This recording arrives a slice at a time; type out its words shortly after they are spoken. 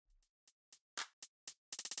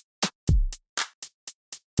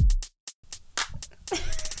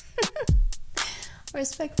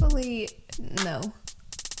Respectfully, no.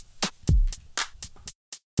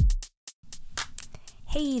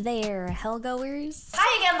 Hey there, hellgoers.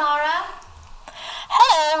 Hi again, Laura.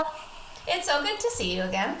 Hello. It's so good to see you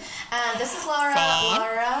again. This is Laura. Same.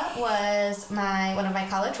 Laura was one of my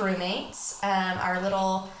college roommates. Our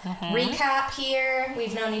little recap here.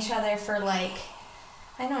 We've known each other for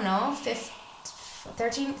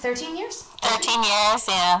 13 years? 13 years,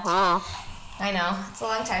 yeah. Ooh. I know, it's a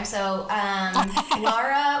long time. So,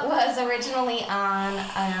 Laura was originally on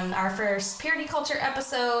our first Purity Culture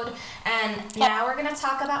episode, and now we're going to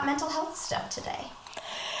talk about mental health stuff today.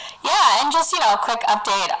 Yeah, and just, a quick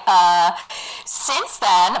update. Since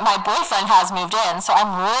then, my boyfriend has moved in, so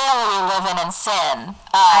I'm really living in sin.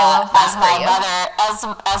 I love that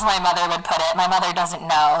as my mother would put it. My mother doesn't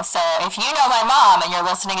know. So if you know my mom and you're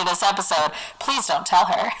listening to this episode, please don't tell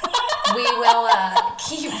her. We will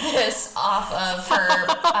keep this off of her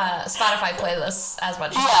Spotify playlists as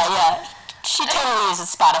much as possible. Yeah. She totally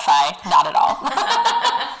uses Spotify. Not at all.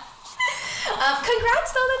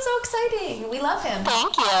 Congrats, though. That's so exciting. We love him.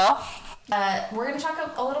 Thank you. We're going to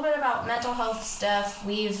talk a little bit about mental health stuff.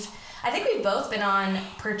 I think we've both been on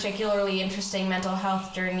particularly interesting mental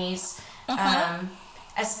health journeys,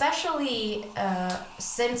 especially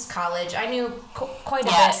since college. I knew quite a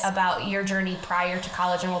bit about your journey prior to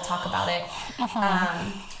college, and we'll talk about it.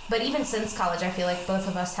 But even since college, I feel like both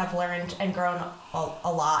of us have learned and grown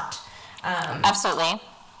a lot. Absolutely.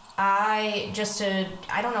 I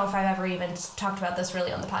don't know if I've ever even talked about this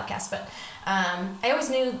really on the podcast, but I always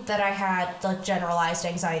knew that I had generalized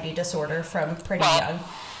anxiety disorder from pretty young.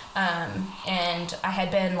 And I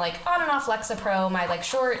had been on and off Lexapro. My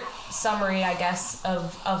short summary, I guess,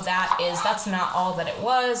 of that is that's not all that it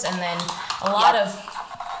was. And then a lot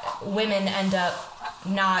of women end up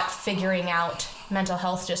not figuring out mental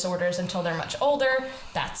health disorders until they're much older.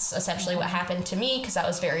 That's essentially what happened to me because I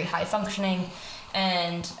was very high functioning.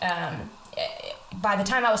 And by the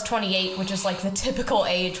time I was 28, which is the typical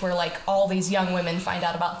age where all these young women find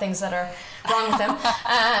out about things that are wrong with them,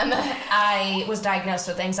 I was diagnosed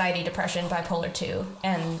with anxiety, depression, bipolar 2,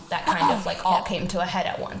 and that kind of all came to a head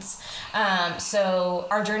at once. So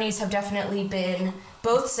our journeys have definitely been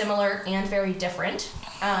both similar and very different.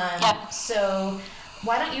 So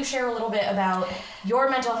why don't you share a little bit about your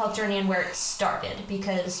mental health journey and where it started,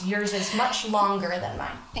 because yours is much longer than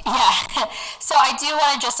mine. Yeah. So I do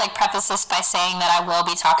want to just preface this by saying that I will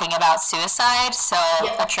be talking about suicide, so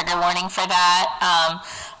a trigger warning for that.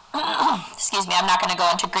 Excuse me, I'm not going to go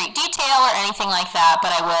into great detail or anything like that, but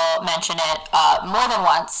I will mention it more than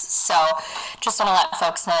once, so just want to let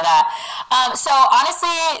folks know that. So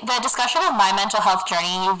honestly, the discussion of my mental health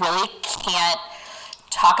journey, you really can't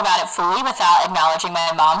talk about it fully without acknowledging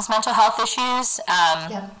my mom's mental health issues,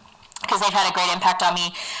 because they've had a great impact on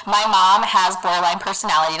me. My mom has borderline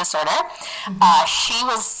personality disorder. She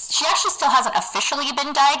actually still hasn't officially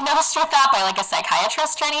been diagnosed with that by a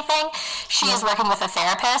psychiatrist or anything. She is working with a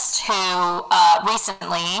therapist who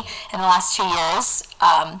recently, in the last 2 years,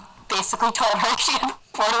 basically told her she had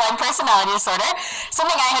borderline personality disorder,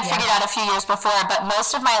 something I had figured out a few years before, but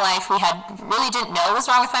most of my life we really didn't know what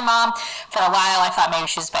was wrong with my mom. For a while I thought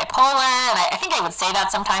maybe she was bipolar, and I think I would say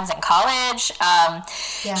that sometimes in college.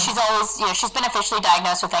 She's always, she's been officially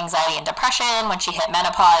diagnosed with anxiety and depression. When she hit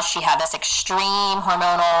menopause, she had this extreme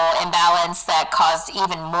hormonal imbalance that caused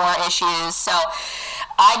even more issues. So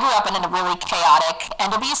I grew up in a really chaotic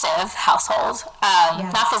and abusive household.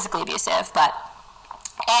 Not physically abusive, but...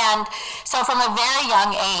 And so from a very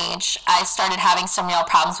young age, I started having some real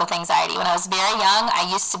problems with anxiety. When I was very young, I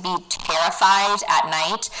used to be terrified at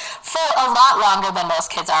night for a lot longer than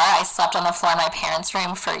most kids are. I slept on the floor in my parents'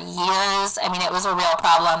 room for years. I mean, it was a real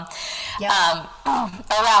problem.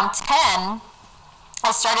 Around 10,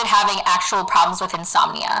 I started having actual problems with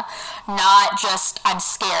insomnia. Not just I'm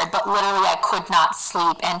scared, but literally I could not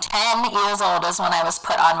sleep. And 10 years old is when I was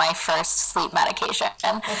put on my first sleep medication,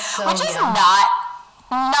 which is not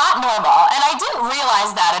normal. And I didn't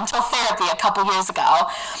realize that until therapy a couple years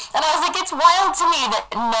ago. And I was it's wild to me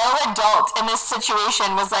that no adult in this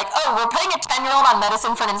situation was oh, we're putting a 10-year-old on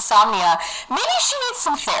medicine for insomnia. Maybe she needs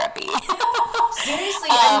some therapy. Seriously,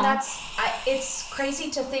 I mean, it's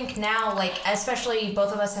crazy to think now, especially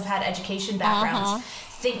both of us have had education backgrounds,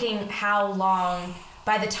 thinking how long,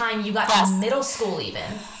 by the time you got to middle school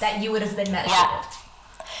even, that you would have been medicated.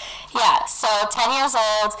 Yeah, so 10 years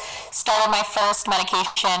old, started my first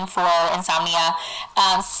medication for insomnia.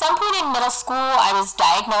 Some point in middle school, I was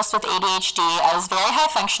diagnosed with ADHD. I was very high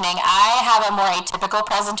functioning. I have a more atypical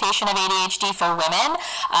presentation of ADHD for women.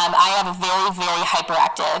 I have a very, very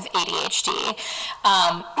hyperactive ADHD.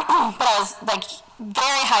 But I was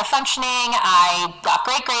very high functioning. I got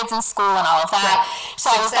great grades in school and all of that. Right.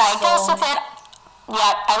 So I was diagnosed with it.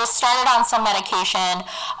 Yep, I was started on some medication,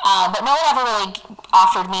 but no one ever really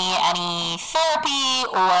offered me any therapy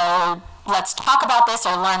or let's talk about this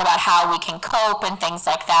or learn about how we can cope and things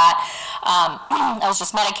like that. I was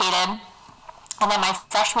just medicated. And then my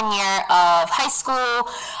freshman year of high school,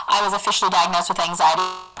 I was officially diagnosed with anxiety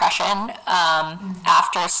and depression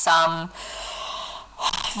after some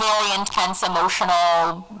very intense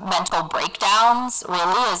emotional mental breakdowns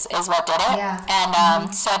really is what did it. Yeah. And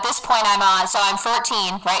so at this point I'm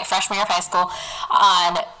 14, right, freshman year of high school,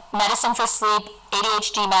 on medicine for sleep,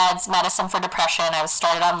 ADHD meds, medicine for depression. I was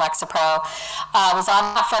started on Lexapro. Was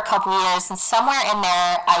on that for a couple years, and somewhere in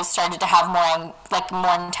there I started to have more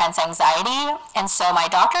intense anxiety, and so my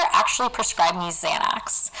doctor actually prescribed me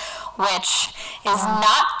Xanax, which is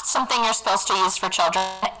not something you're supposed to use for children,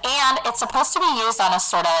 and it's supposed to be used on a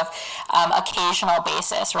sort of occasional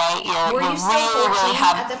basis, right? Were you still 14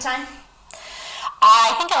 at the time?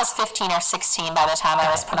 I think I was 15 or 16 by the time I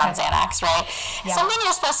was put on Xanax, right? Yeah. Something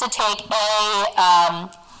you're supposed to take,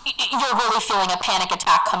 you're really feeling a panic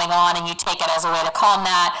attack coming on and you take it as a way to calm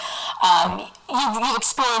that. You've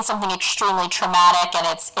experienced something extremely traumatic and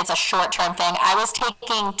it's a short-term thing. I was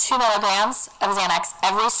taking 2 milligrams of Xanax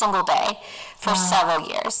every single day for several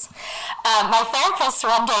years. My therapist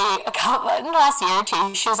one day, in the last year or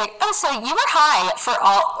two, she was like, oh, so you were high for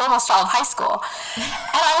almost all of high school.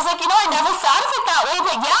 And I was like, I never thought of it that way,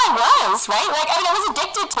 but yeah, I was, right? I was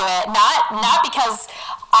addicted to it, not because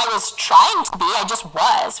I was trying to be, I just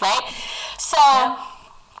was, right? So,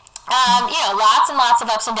 lots and lots of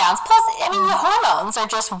ups and downs. Plus, the hormones are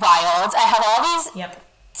just wild. I have all these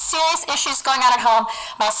serious issues going on at home.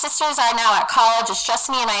 My sisters are now at college. It's just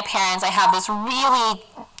me and my parents. I have this really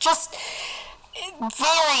just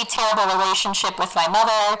very terrible relationship with my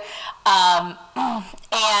mother. And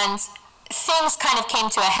things kind of came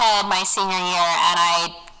to a head my senior year, and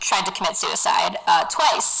I tried to commit suicide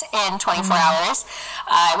twice in 24 hours.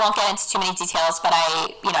 I won't get into too many details, but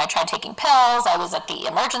I tried taking pills. I was at the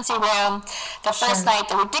emergency room. The first night,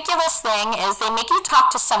 the ridiculous thing is they make you talk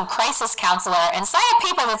to some crisis counselor and sign a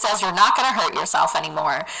paper that says you're not going to hurt yourself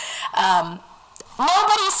anymore.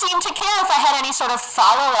 Nobody seemed to care if I had any sort of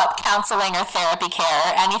follow-up counseling or therapy care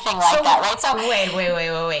or anything like that, right? So wait.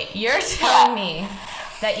 You're telling me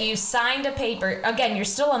that you signed a paper. Again, you're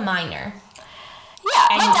still a minor.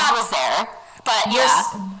 Yeah, my dad was there, but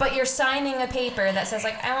you're signing a paper that says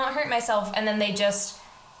I won't hurt myself, and then they just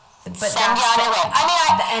send you on your way.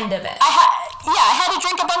 The end of it. I had to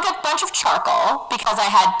drink a bunch of charcoal because I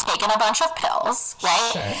had taken a bunch of pills,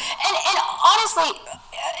 right? Sure. And honestly,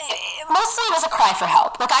 mostly it was a cry for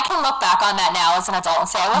help. I can look back on that now as an adult and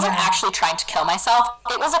say I wasn't actually trying to kill myself.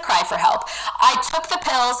 It was a cry for help. I took the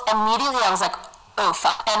pills immediately. I was like, oh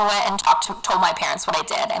fuck, and went and told my parents what I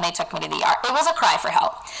did, and they took me to the ER. It was a cry for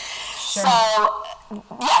help. Sure. So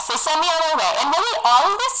yes, they sent me on their way, and really all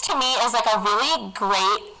of this to me is a really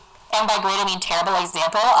great, and by great I mean terrible,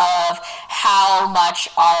 example of how much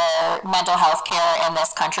our mental health care in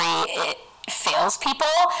this country fails people.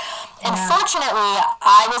 And fortunately,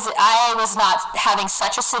 I was not having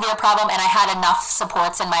such a severe problem, and I had enough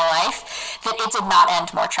supports in my life that it did not end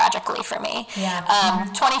more tragically for me.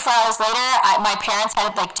 24 hours later, my parents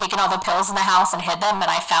had taken all the pills in the house and hid them, and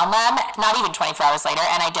I found them not even 24 hours later,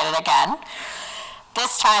 and I did it again.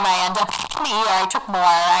 This time I ended up in the ER. I took more.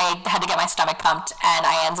 I had to get my stomach pumped, and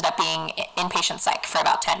I ended up being inpatient psych for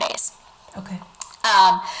about 10 days. Okay.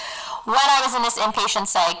 When I was in this inpatient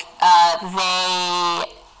psych, they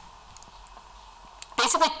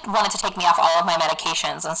basically wanted to take me off all of my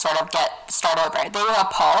medications and sort of start over. They were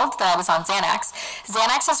appalled that I was on Xanax.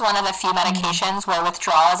 Xanax is one of the few medications where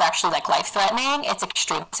withdrawal is actually life-threatening. It's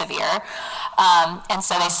extremely severe. And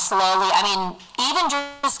so they slowly, even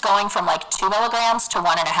just going from 2 milligrams to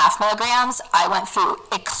 1.5 milligrams, I went through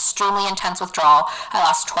extremely intense withdrawal. I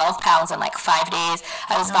lost 12 pounds in 5 days.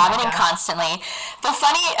 I was vomiting constantly. The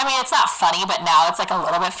funny, it's not funny, but now it's a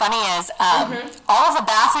little bit funny, is all of the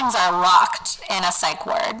bathrooms are locked in a psych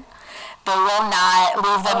ward. They will not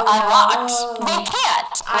leave them unlocked. No. They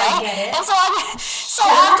can't, right? I get it. And so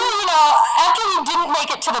after we didn't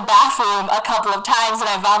make it to the bathroom a couple of times and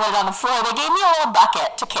I vomited on the floor, they gave me a little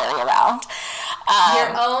bucket to carry around.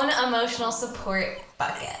 Your own emotional support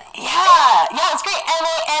bucket. Yeah, it's great.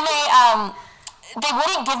 And they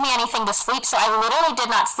wouldn't give me anything to sleep, so I literally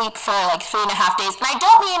did not sleep for 3.5 days. And I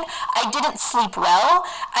don't mean I didn't sleep well.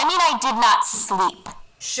 I mean I did not sleep.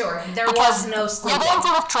 Sure, there was no sleeping. You're going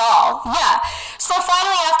through withdrawal, So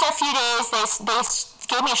finally, after a few days, they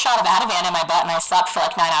gave me a shot of Ativan in my butt, and I slept for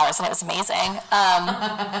 9 hours, and it was amazing.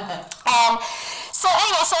 And So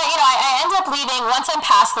anyway, I end up leaving once I'm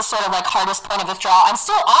past the sort of like hardest point of withdrawal. I'm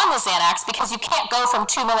still on the Xanax because you can't go from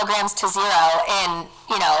 2 milligrams to 0 in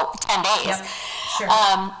 10 days. Yep. Sure.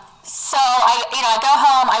 So I go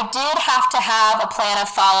home. I did have to have a plan of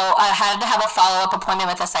I had to have a follow-up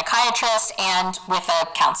appointment with a psychiatrist and with a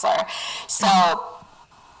counselor. So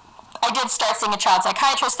I did start seeing a child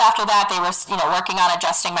psychiatrist after that. They were working on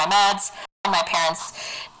adjusting my meds, and my parents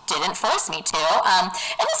didn't force me to. And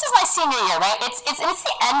this is my senior year, right? It's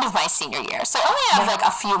the end of my senior year, so I only have like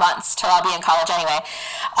a few months till I'll be in college anyway.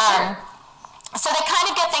 So they kind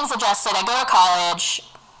of get things adjusted. I go to college.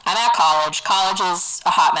 I'm at college. College is a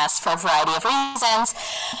hot mess for a variety of reasons.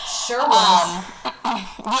 Sure was.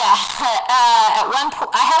 At one point,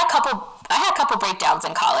 I had a couple breakdowns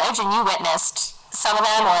in college, and you witnessed some of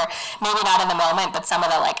them, or maybe not in the moment, but some of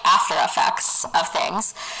the like after effects of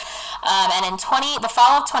things. And in the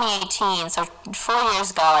fall of 2018, so 4 years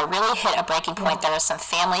ago, I really hit a breaking point. There were some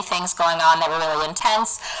family things going on that were really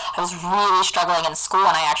intense. I was really struggling in school,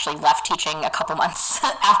 and I actually left teaching a couple months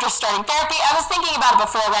after starting therapy. I was thinking about it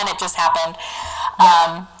before then, it just happened.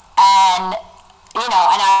 And I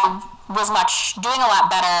was doing a lot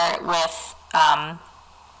better with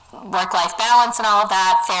work-life balance and all of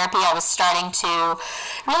that, therapy. I was starting to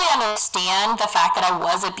really understand the fact that I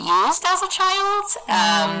was abused as a child,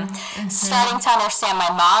 starting to understand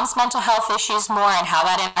my mom's mental health issues more and how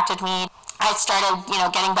that impacted me. I started,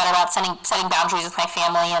 getting better about setting boundaries with my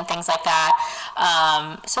family and things like that.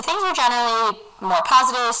 So things were generally more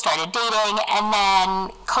positive, started dating, and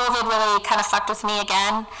then COVID really kind of fucked with me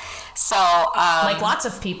again. So, like lots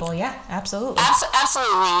of people, yeah, absolutely.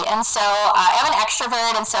 Absolutely. And so I'm an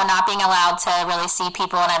extrovert, and so not being allowed to really see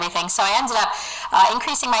people and everything. So I ended up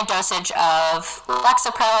increasing my dosage of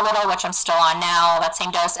Lexapro a little, which I'm still on now, that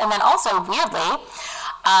same dose. And then also, weirdly,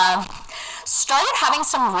 started having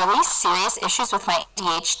some really serious issues with my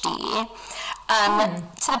ADHD.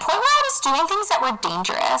 To the point where I was doing things that were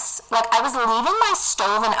dangerous. Like, I was leaving my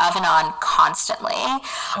stove and oven on constantly.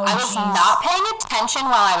 I was not paying attention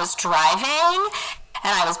while I was driving,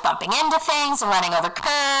 and I was bumping into things and running over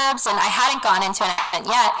curbs, and I hadn't gone into an accident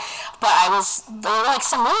yet, but there were like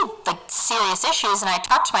some really like serious issues, and I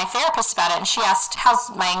talked to my therapist about it, and she asked how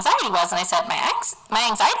my anxiety was, and I said, my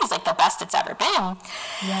anxiety is like the best it's ever been.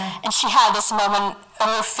 Yeah. And she had this moment,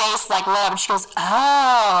 her face like lit up, and she goes,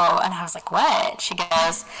 oh, and I was like, what? She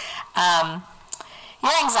goes,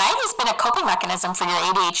 your anxiety has been a coping mechanism for your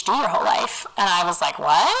ADHD your whole life. And I was like,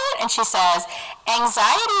 what? And she says,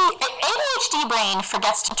 ADHD brain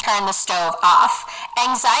forgets to turn the stove off.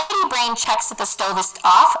 Anxiety brain checks that the stove is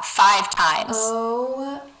off 5 times.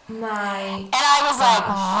 Oh my. And I was like,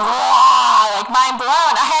 wow, like mind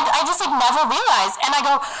blown. I just like never realized. And I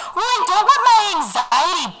go, well, I don't want my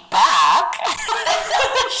anxiety back.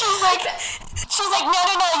 She's like, no,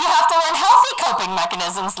 you have to learn healthy coping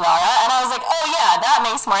mechanisms, Laura. And I was like, oh yeah, that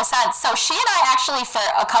makes more sense. So she and I actually for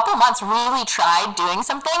a couple months really tried doing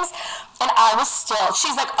some things, and I was still,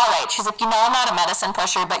 she's like, all right, she's like, I'm not a medicine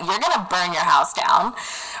pusher, but you're going to burn your house down,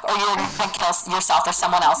 or you're going to kill yourself or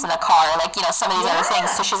someone else in the car, like, some of these other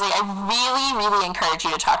things. So she's like, I really, really encourage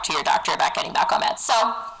you to talk to your doctor about getting back on meds. So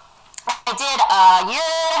I did a year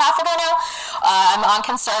and a half ago now. I'm on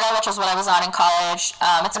Concerta, which is what I was on in college.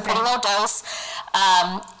 It's a pretty low dose.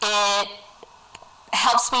 It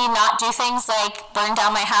helps me not do things like burn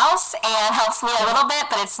down my house, and helps me a little bit,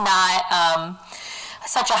 but it's not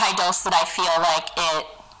such a high dose that I feel like it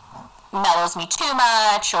mellows me too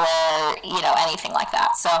much, or anything like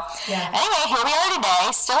that. So anyway, here we are today,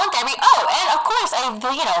 still in therapy. Oh, and of course,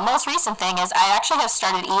 the most recent thing is I actually have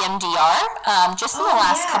started EMDR just in the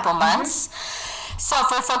last couple months. So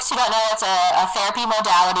for folks who don't know, it's a therapy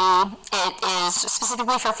modality. It is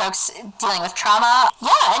specifically for folks dealing with trauma.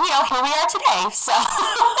 Yeah, and here we are today. So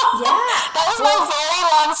that was my very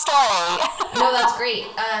long story. No, that's great.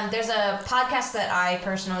 There's a podcast that I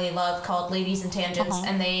personally love called Ladies and Tangents,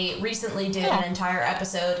 and they recently did an entire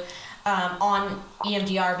episode on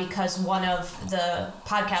EMDR because one of the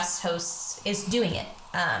podcast hosts is doing it.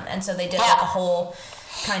 And so they did like a whole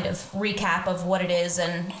kind of recap of what it is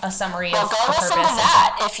and a summary of the purpose. Go listen to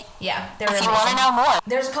that if you want to know more.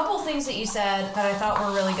 There's a couple of things that you said that I thought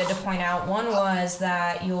were really good to point out. One was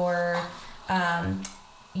that you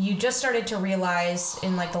just started to realize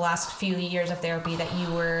in like the last few years of therapy that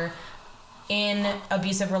you were in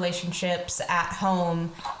abusive relationships at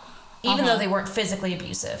home, even though they weren't physically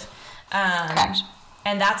abusive. Correct.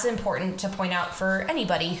 And that's important to point out for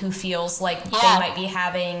anybody who feels like they might be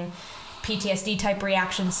having PTSD type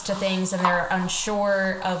reactions to things and they're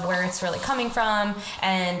unsure of where it's really coming from.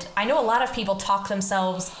 And I know a lot of people talk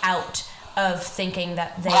themselves out of thinking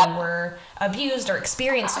that they were abused or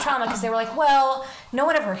experienced trauma because they were like, well, no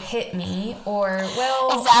one ever hit me, or, well,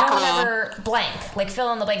 no one ever blank. Like,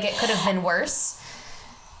 fill in the blank, it could have been worse.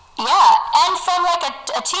 Yeah, and from like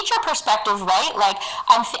a teacher perspective, right? Like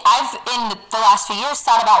I've in the last few years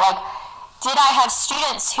thought about like, did I have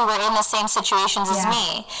students who were in the same situations as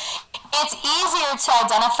me? It's easier to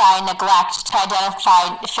identify neglect, to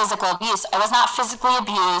identify physical abuse. I was not physically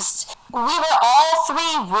abused. We were all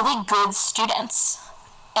three really good students.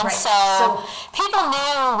 And so people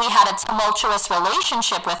knew we had a tumultuous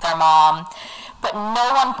relationship with our mom, but no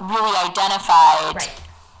one really identified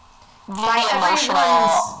by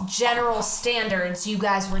everyone's general standards, you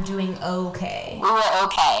guys were doing okay. We were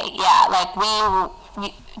okay, yeah. Like, we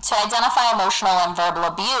to identify emotional and verbal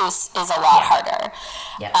abuse is a lot harder.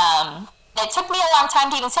 It took me a long time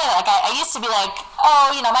to even say that. Like, I used to be like,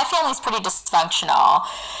 oh, you know, my family's pretty dysfunctional.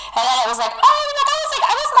 And then it was like, oh,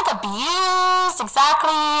 I wasn't like abused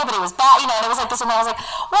exactly, but it was bad, you know, and it was like this, and then I was like,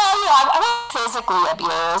 well, you know, I wasn't physically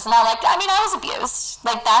abused. And I'm like, I mean, I was abused.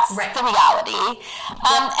 Like, that's the reality.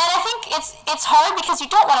 And I think it's hard because you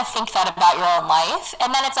don't want to think that about your own life.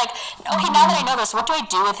 And then it's like, okay, now that I know this, what do I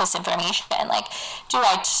do with this information? Like, do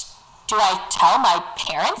I tell my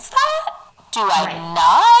parents that? Do I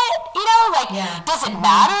not? You know, like, does it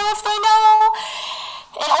matter if they know?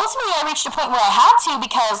 And ultimately, I reached a point where I had to,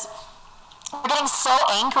 because they were getting so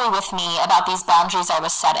angry with me about these boundaries I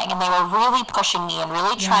was setting, and they were really pushing me and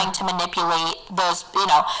really trying to manipulate those, you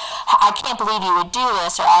know, I can't believe you would do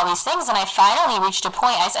this, or all these things. And I finally reached a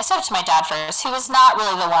point, I said it to my dad first, who was not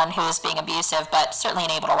really the one who was being abusive, but certainly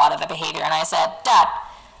enabled a lot of the behavior. And I said, Dad,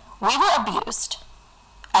 we were abused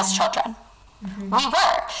as children. We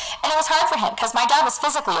were. And it was hard for him because my dad was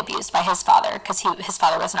physically abused by his father, because his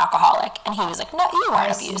father was an alcoholic. And he was like, no, you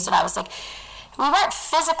weren't abused. And I was like, we weren't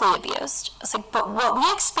physically abused. I was like, but what we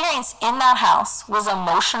experienced in that house was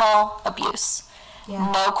emotional abuse.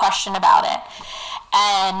 No question about it.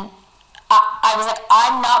 And I was like,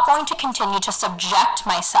 I'm not going to continue to subject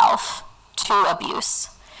myself to abuse.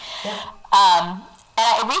 And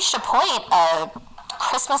I reached a point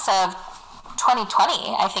Christmas of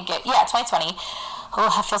 2020, I think 2020,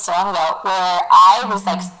 oh, that feels so long ago, where I was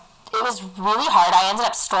like, it was really hard. I ended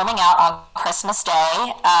up storming out on Christmas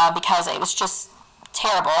Day because it was just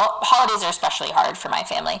terrible. Holidays are especially hard for my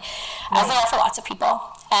family, as they are for lots of people.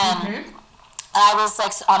 And I was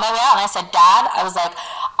like on my way out, and I said, Dad, I was like,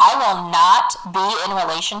 I will not be in a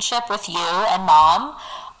relationship with you and Mom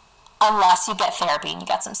unless you get therapy and you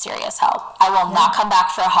get some serious help. I will not come back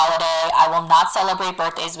for a holiday. I will not celebrate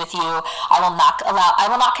birthdays with you. I will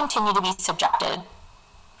not continue to be subjected.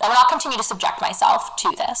 I will not continue to subject myself to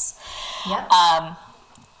this. And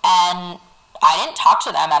I didn't talk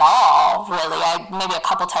to them at all, really. I maybe a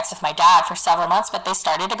couple texts with my dad for several months, but they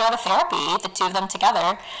started to go to therapy, the two of them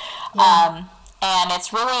together. And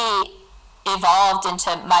it's really evolved into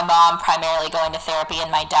my mom primarily going to therapy and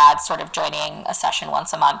my dad sort of joining a session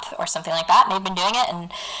once a month or something like that, and they've been doing it. And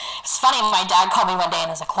it's funny, my dad called me one day and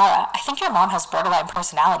was like, Laura, I think your mom has borderline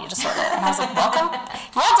personality disorder. And I was like, welcome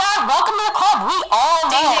to the club. We all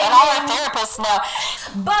know, and all our therapists know.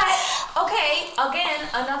 But okay, again,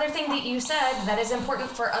 another thing that you said that is important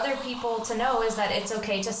for other people to know is that it's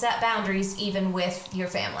okay to set boundaries even with your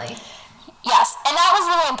family. Yes, and that was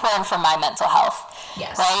really important for my mental health.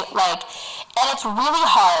 Right? Like, and it's really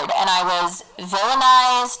hard, and I was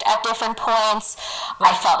villainized at different points.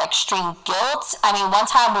 I felt extreme guilt. I mean, one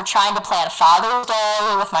time we're trying to plan Father's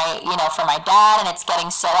Day with for my dad, and it's getting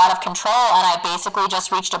so out of control, and I basically just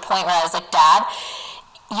reached a point where I was like, Dad,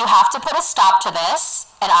 you have to put a stop to this,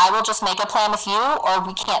 and I will just make a plan with you, or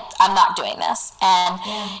I'm not doing this. And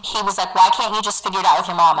he was like, why can't you just figure it out with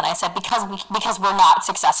your mom? And I said, because we're not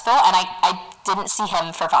successful, and I didn't see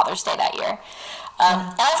him for Father's Day that year.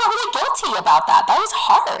 And I felt really guilty about that. That was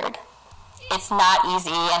hard. It's not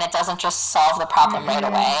easy, and it doesn't just solve the problem right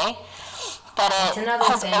away. But it's another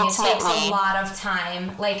thing. It takes a lot of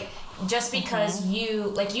time. Like, just because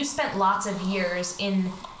you spent lots of years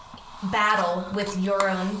in battle with your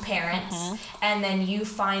own parents, and then you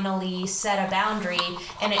finally set a boundary,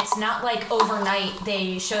 and it's not like overnight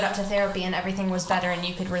they showed up to therapy and everything was better and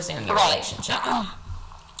you could resume your relationship.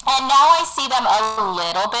 And now I see them a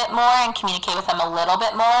little bit more and communicate with them a little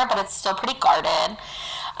bit more, but it's still pretty guarded.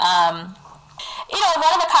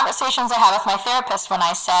 One of the conversations I had with my therapist when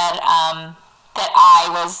I said that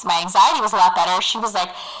my anxiety was a lot better, she was like,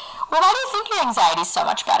 well, why do you think your anxiety is so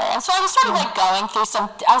much better? And so I was sort of going through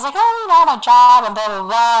I was like, my job and blah, blah,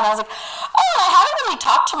 blah. And I was like, I haven't really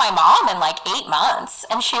talked to my mom in like 8 months.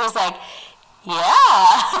 And she was like,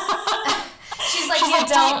 yeah. She's like, you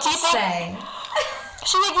don't say.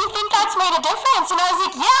 she's like, you think that's made a difference? And I was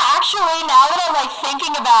like, yeah, actually, now that I'm like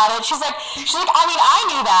thinking about it, she's like, I mean, I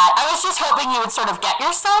knew that. I was just hoping you would sort of get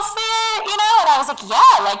yourself there, you know? And I was like,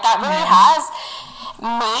 yeah, like that really has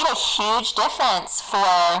made a huge difference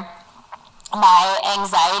for my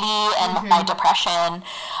anxiety and my depression.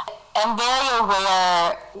 I'm very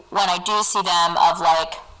aware when I do see them of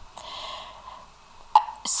like,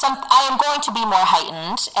 I am going to be more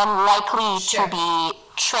heightened and likely to be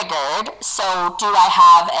triggered. So do I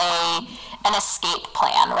have an escape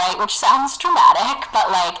plan, right? Which sounds dramatic, but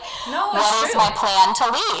like, what is my plan to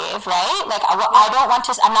leave, right? Like, I don't want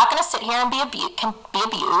to. I'm not going to sit here and be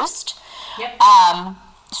abused. Yep.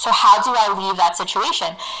 So how do I leave that situation?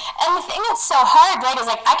 And the thing that's so hard, right, is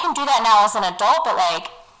like I can do that now as an adult, but like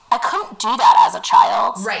I couldn't do that as a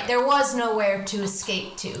child. Right. There was nowhere to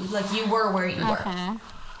escape to. Like you were where you were.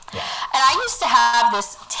 Yeah. And I used to have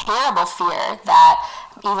this terrible fear that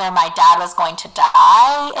either my dad was going to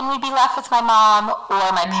die and we'd be left with my mom,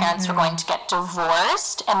 or my parents were going to get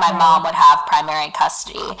divorced and my mom would have primary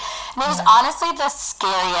custody. And it was honestly the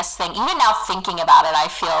scariest thing. Even now thinking about it,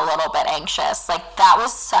 I feel a little bit anxious. Like that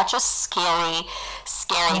was such a scary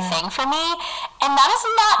thing for me. And that is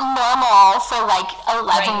not normal for like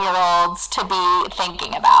 11-year-olds to be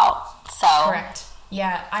thinking about. So correct.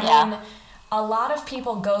 Yeah. I mean, a lot of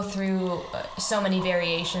people go through so many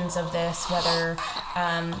variations of this, whether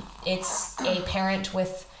it's a parent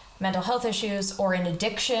with mental health issues or an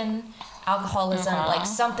addiction, alcoholism, like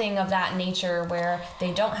something of that nature where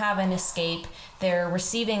they don't have an escape. They're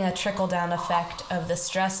receiving a trickle-down effect of the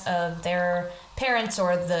stress of their parents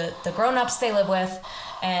or the grown-ups they live with,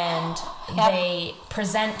 and they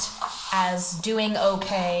present as doing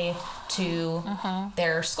okay to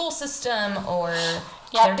their school system or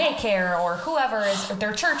their daycare or whoever is, or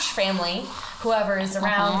their church family, whoever is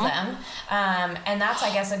around them. And that's,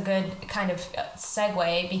 I guess, a good kind of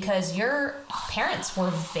segue, because your parents were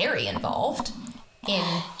very involved in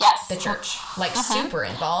the church, like super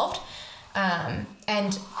involved.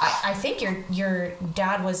 And I think your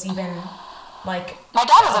dad was even like... My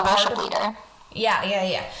dad was a worship leader.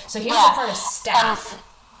 Yeah. So he was a part of staff.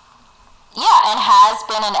 And has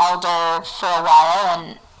been an elder for a while,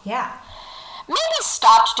 and maybe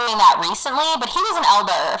stopped doing that recently, but he was an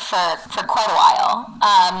elder for quite a while.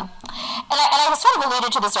 And I sort of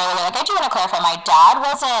alluded to this earlier. Like, I do want to clarify, my dad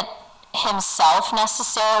wasn't himself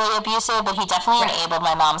necessarily abusive, but he definitely enabled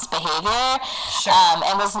my mom's behavior,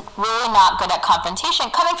 and was really not good at confrontation,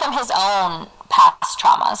 coming from his own past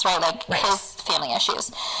traumas, right? Like his family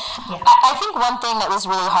issues. I think one thing that was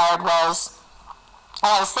really hard was, and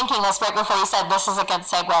I was thinking this right before you said this is a good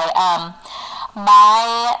segue,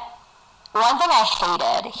 one thing I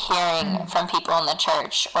hated hearing from people in the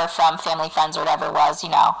church or from family friends or whatever was, you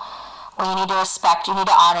know, well, you need to respect, you need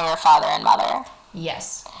to honor your father and mother.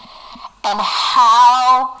 Yes. And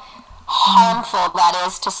how harmful that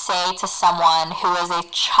is to say to someone who is a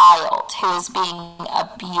child who is being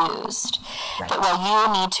abused, that, well,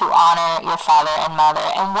 you need to honor your father and mother.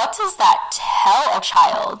 And what does that tell a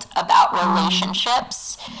child about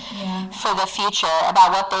relationships for the future,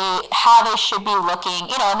 about how they should be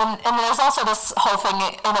looking, you know? And there's also this whole thing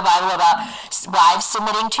in the Bible about wives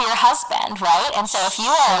submitting to your husband, right? And so if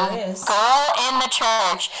you are a girl in the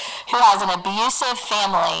church who has an abusive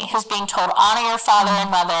family, who's being told honor your father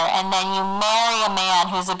and mother, and then you marry a man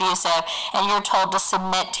who's abusive and you're told to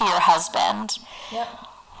submit to your husband.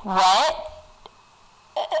 What?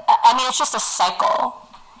 I mean, it's just a cycle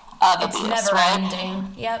of abuse, never right?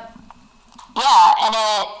 ending. Yeah, and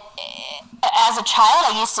as a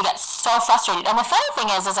child, I used to get so frustrated. And the funny thing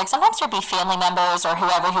is like sometimes there'd be family members or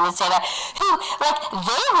whoever who would say that, who, like,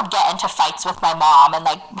 they would get into fights with my mom, and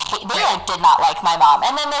like they like did not like my mom.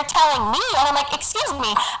 And then they're telling me, and I'm like, excuse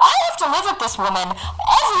me, I have to live with this woman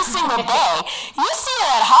every single day. You see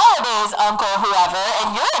her at holidays, uncle, whoever,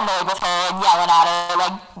 and you're annoyed with her and yelling at her,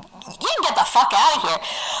 like, you can get the fuck out of here.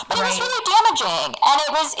 But it was really damaging. And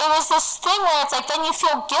it was this thing where it's like, then you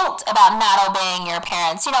feel guilt about not obeying your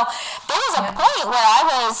parents. You know, there was a point where I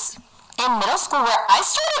was in middle school where I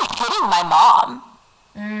started hitting my mom.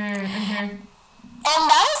 And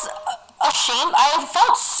that is a shame. I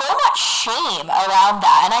felt so much shame around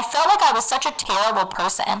that. And I felt like I was such a terrible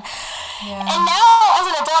person. And now, as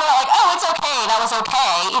an adult, I'm like, oh, it's okay, that was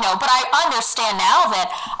okay, you know, but I understand now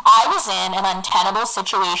that I was in an untenable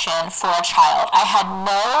situation for a child. I had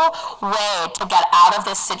no way to get out of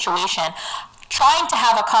this situation. Trying to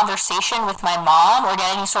have a conversation with my mom or get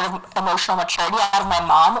any sort of emotional maturity out of my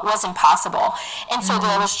mom was impossible. And so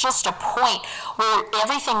there was just a point where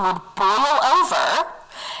everything would boil over.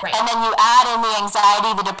 And then you add in the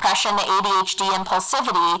anxiety, the depression, the ADHD,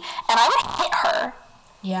 impulsivity, and I would hit her.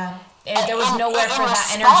 Yeah. There was nowhere for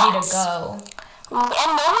that response. energy to go.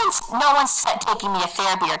 And no one's taking me to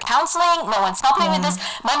therapy or counseling. No one's helping me with this.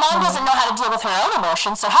 My mom doesn't know how to deal with her own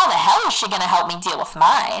emotions, so how the hell is she going to help me deal with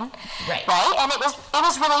mine? Right. And it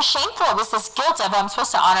was really shameful. It was this guilt of I'm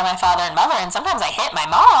supposed to honor my father and mother, and sometimes I hit my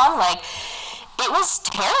mom. Like, it was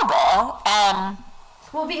terrible.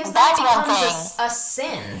 Well, because that becomes a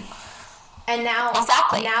sin. And now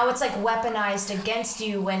it's like weaponized against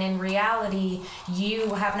you, when in reality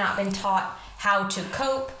you have not been taught how to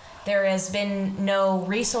cope. There has been no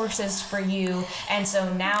resources for you, and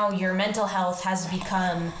so now your mental health has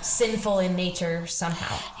become sinful in nature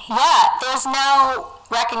somehow. Yeah, there's no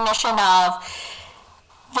recognition of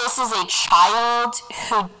this is a child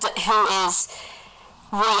who is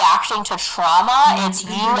reacting to trauma. It's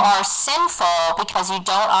you are sinful because you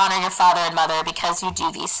don't honor your father and mother, because you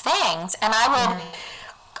do these things. And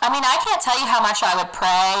I can't tell you how much I would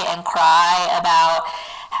pray and cry about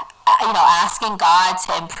asking God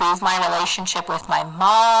to improve my relationship with my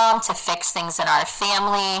mom, to fix things in our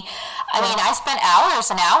family. I spent hours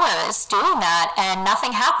and hours doing that, and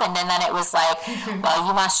nothing happened. And then it was like, well,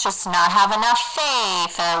 you must just not have enough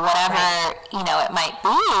faith, or whatever, it might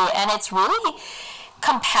be. And it's really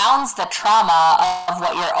compounds the trauma of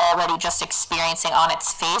what you're already just experiencing on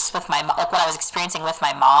its face with like what I was experiencing with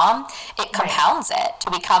my mom. It compounds it to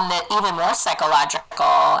become even more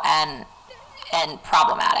psychological and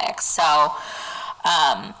problematic. So,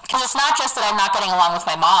 because it's not just that I'm not getting along with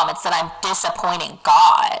my mom, it's that I'm disappointing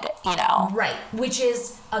God, Right, which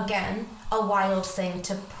is, again, a wild thing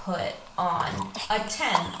to put on a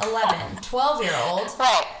 10, 11, 12-year-old.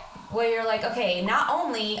 Right. Where you're like, okay, not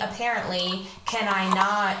only, apparently, can I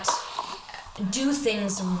not do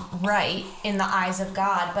things right in the eyes of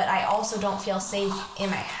God, but I also don't feel safe in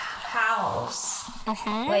my house.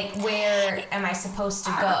 Like, where am I supposed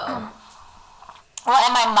to go? Well,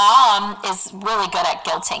 and my mom is really good at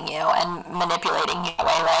guilting you and manipulating you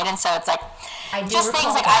away, right? And so it's like, I do just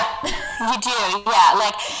things like that. you do, yeah.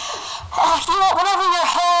 Like, whenever you're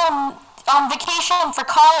home on vacation for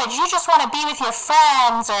college, you just want to be with your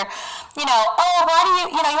friends, or, why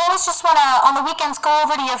do you always just want to, on the weekends, go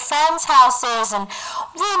over to your friends' houses, and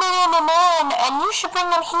you should bring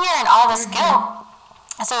them here, and all this guilt.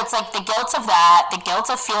 So it's like the guilt of that, the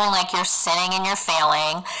guilt of feeling like you're sinning and you're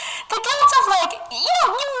failing, the guilt of like,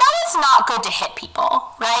 it's not good to hit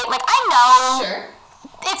people, right? Like, I know. Sure.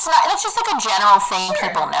 It's not, that's just like a general thing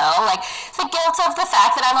people know. Like, the guilt of the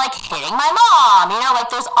fact that I'm like hitting my mom,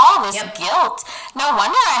 like there's all this guilt. No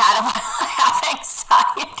wonder I have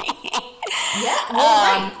anxiety. Yeah, well,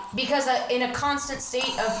 right. Because in a constant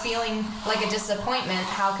state of feeling like a disappointment,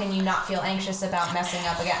 how can you not feel anxious about messing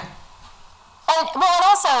up again? And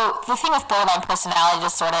also, the thing with borderline personality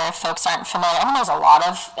disorder, if folks aren't familiar,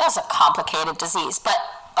 it's a complicated disease, but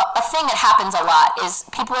a thing that happens a lot is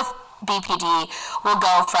people with BPD will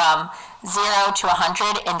go from 0 to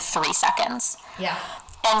 100 in 3 seconds. Yeah.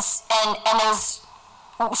 And there's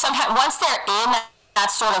sometimes, once they're in that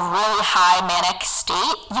sort of really high manic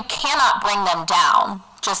state, you cannot bring them down,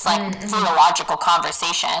 just like through a logical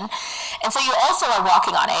conversation. And so you also are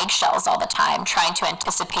walking on eggshells all the time, trying to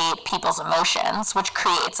anticipate people's emotions, which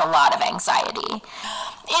creates a lot of anxiety.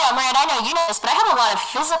 Miranda, I know you know this, but I have a lot of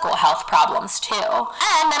physical health problems too.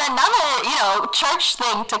 And then another, church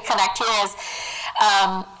thing to connect here is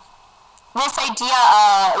this idea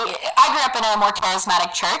of, I grew up in a more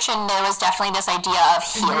charismatic church, and there was definitely this idea of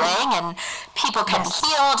healing, and people can be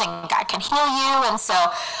healed, and God can heal you. And so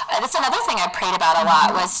that's another thing I prayed about a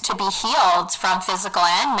lot, was to be healed from physical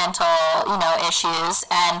and mental, issues,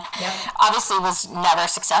 and obviously was never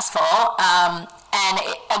successful. And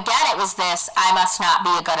it was this, I must not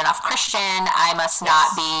be a good enough Christian, I must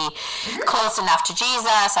not be close enough to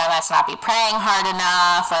Jesus, I must not be praying hard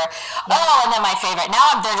enough, or, and then my favorite,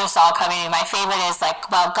 now they're just all coming to me, my favorite is like,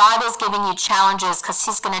 well, God is giving you challenges because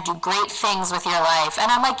he's going to do great things with your life.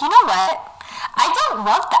 And I'm like, you know what? I don't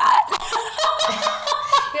want that.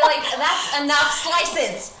 You're like, that's enough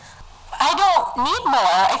slices. I don't need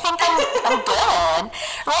more. I think I'm good.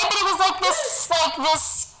 Right? But it was like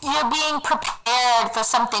this, you're being prepared for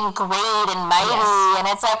something great and mighty, and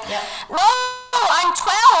it's like, no, I'm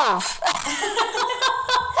 12.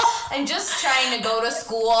 I'm just trying to go to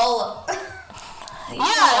school. I don't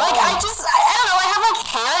know, I have like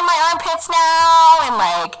hair in my armpits now, and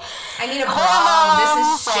like, I need a bra. This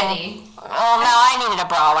is shitty. Oh no, I needed a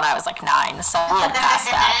bra when I was like 9, so we had past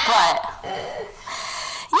that. But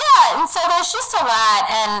and so there's just a lot,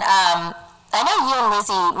 and I know you and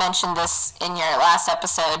Lizzie mentioned this in your last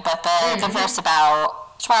episode, but the verse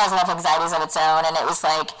about tomorrow's enough anxieties of its own, and it was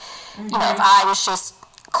like, if I was just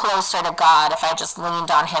closer to God. If I just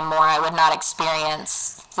leaned on him more, I would not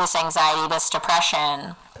experience this anxiety, this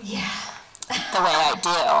depression the way I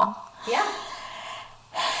do. Yeah.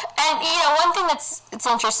 And, one thing it's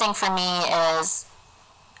interesting for me is,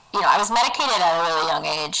 I was medicated at a really young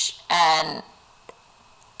age, and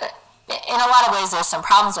in a lot of ways there's some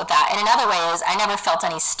problems with that. And in other ways, I never felt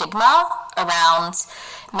any stigma around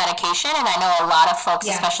medication, and I know a lot of folks,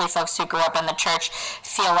 especially folks who grew up in the church,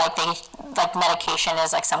 feel like medication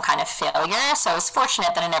is like some kind of failure. So I was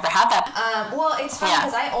fortunate that I never had that. Well, it's funny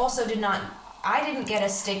because I also didn't get a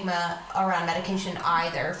stigma around medication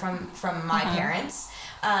either from my parents.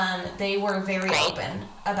 They were very open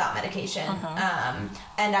about medication.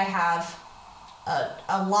 And I have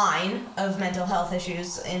a line of mental health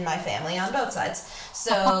issues in my family on both sides.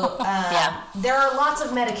 So there are lots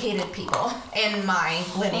of medicated people in my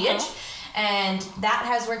lineage. And that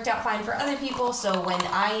has worked out fine for other people. So when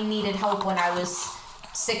I needed help when I was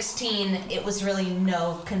 16, it was really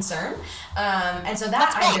no concern. And so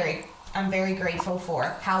that I'm very grateful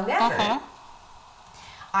for. However,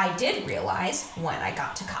 I did realize when I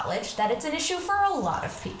got to college that it's an issue for a lot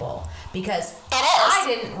of people, because I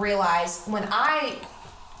didn't realize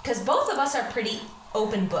because both of us are pretty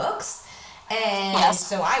open books, and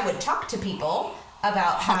so I would talk to people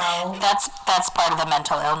about how that's part of the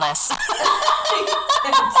mental illness.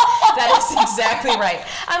 That is exactly right.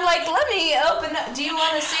 I'm like, let me open up. Do you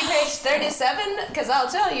want to see page 37? Because I'll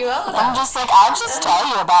tell you all about it. I'm just like, I'll just tell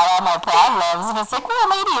you about all my problems. And it's like, well,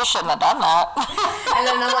 maybe you shouldn't have done that. And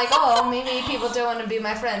then I'm like, oh, maybe people don't want to be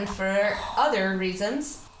my friend for other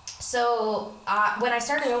reasons. So when I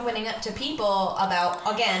started opening up to people about,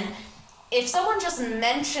 again, if someone just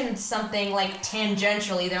mentioned something like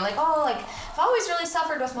tangentially, they're like, oh, like, I've always really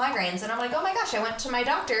suffered with migraines. And I'm like, oh my gosh, I went to my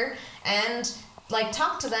doctor and like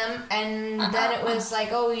talked to them, and then it was like,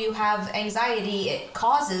 oh, you have anxiety, it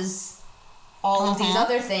causes all of these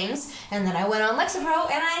other things. And then I went on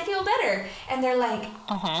Lexapro and I feel better. And they're like,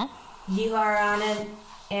 you are on an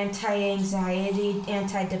anti-anxiety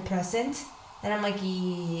antidepressant? And I'm like,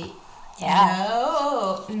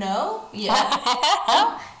 no,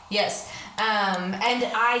 yes. And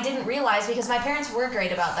I didn't realize, because my parents were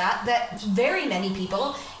great about that very many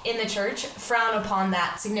people in the church frown upon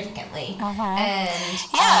that significantly. And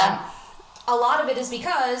a lot of it is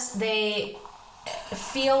because they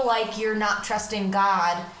feel like you're not trusting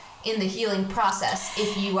God in the healing process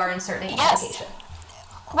if you are inserting medication.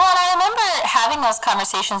 Well, and I remember having those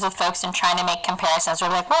conversations with folks and trying to make comparisons.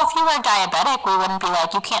 We're like, well, if you were diabetic, we wouldn't be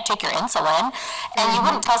like, you can't take your insulin. And you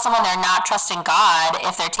wouldn't tell someone they're not trusting God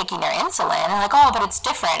if they're taking their insulin. And like, oh, but it's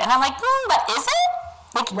different. And I'm like, but is it?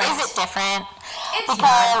 Like, is it different? It's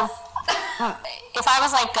because if I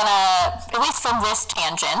was like gonna, at least from this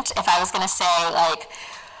tangent, if I was gonna say like,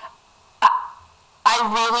 I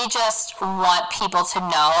really just want people to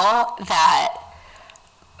know that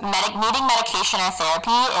needing medication or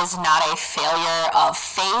therapy is not a failure of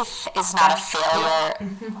faith, is not a failure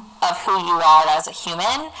of who you are as a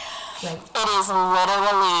human. It is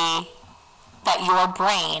literally that your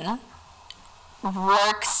brain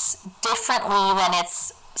works differently than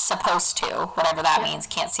it's supposed to, whatever that means.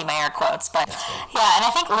 Can't see my air quotes, but and I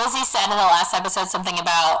think Lizzie said in the last episode something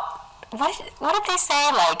about, what did they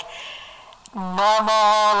say, like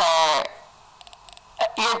normal, or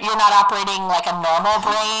you're not operating like a normal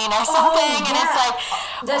brain or something, and it's like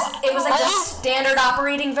it was like the standard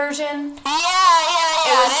operating version.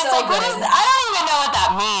 It was so like, good. I don't even know what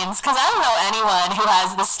that means, because I don't know anyone who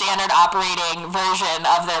has the standard operating version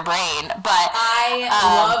of their brain. But I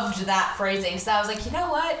loved that phrasing, because I was like, you know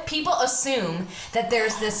what? People assume that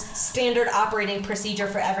there's this standard operating procedure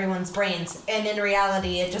for everyone's brains, and in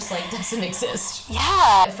reality, it just like doesn't exist.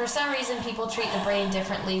 For some reason, people treat the brain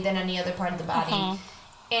differently than any other part of the body.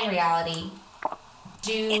 In reality,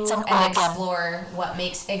 explore what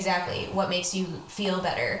makes you feel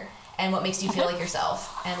better and what makes you feel like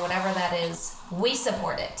yourself, and whatever that is, we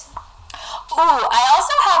support it. Oh, I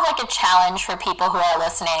also have like a challenge for people who are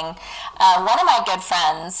listening. One of my good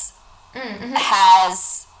friends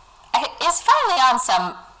is finally on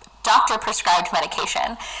some doctor-prescribed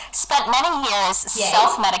medication. Spent many years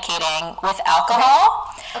self-medicating with alcohol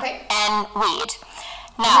and weed.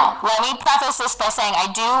 Now, let me preface this by saying I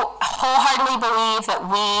do wholeheartedly believe that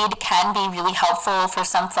weed can be really helpful for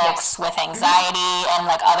some folks with anxiety and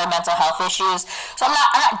like other mental health issues. So I'm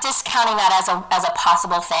not discounting that as a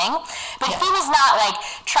possible thing. But he was not like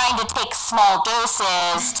trying to take small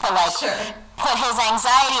doses to like put his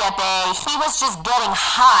anxiety at bay. He was just getting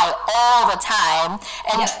high all the time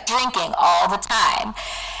and drinking all the time.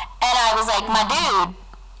 And I was like, my dude,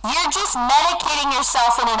 you're just medicating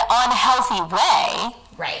yourself in an unhealthy way.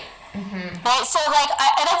 Right. Right? So, like,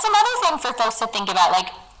 that's another thing for folks to think about. Like,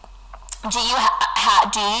 do you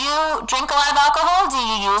do you drink a lot of alcohol? Do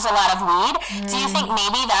you use a lot of weed? Do you think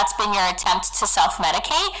maybe that's been your attempt to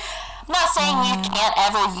self-medicate? I'm not saying you can't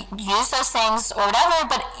ever use those things or whatever,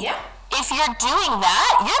 but if you're doing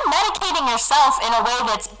that, you're medicating yourself in a way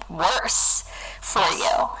that's worse for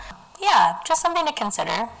you. Yeah, just something to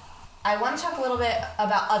consider. I want to talk a little bit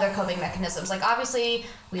about other coping mechanisms. Like, obviously,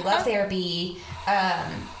 we love therapy,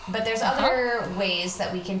 but there's other ways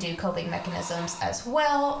that we can do coping mechanisms as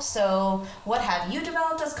well. So, what have you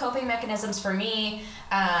developed as coping mechanisms? For me,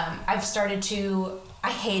 I've started to... I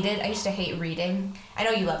used to hate reading. I know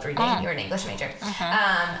you loved reading. You're an English major.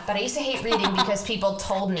 But I used to hate reading because people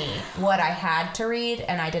told me what I had to read,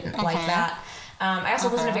 and I didn't like that. I also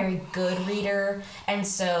wasn't a very good reader, and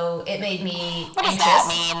so it made me What anxious. does that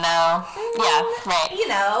mean, though? Yeah, right. You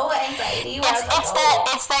know, anxiety.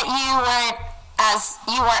 It's that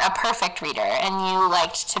you weren't a perfect reader, and you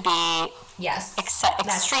liked to be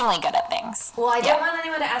extremely good at things. Well, I didn't want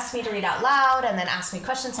anyone to ask me to read out loud and then ask me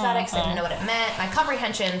questions about it because I didn't know what it meant. My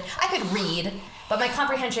comprehension, I could read, but my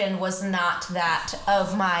comprehension was not that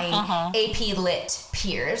of my AP Lit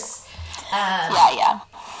peers.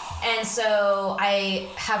 And so I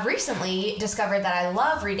have recently discovered that I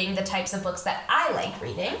love reading the types of books that I like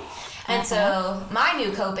reading. And so my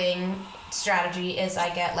new coping strategy is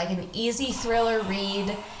I get like an easy thriller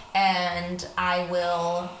read, and I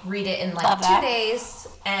will read it in like 2 days,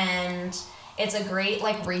 and it's a great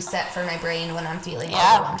like reset for my brain when I'm feeling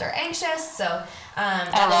overwhelmed or anxious. So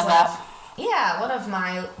I love that. One of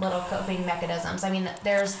my little coping mechanisms. I mean,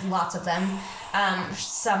 there's lots of them.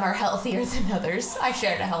 Some are healthier than others. I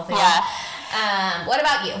shared a healthy one. What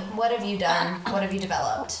about you? What have you done? What have you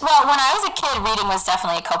developed? Well, when I was a kid, reading was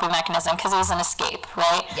definitely a coping mechanism because it was an escape,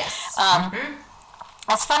 right? Yes.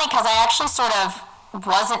 It's funny because I actually sort of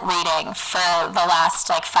wasn't reading for the last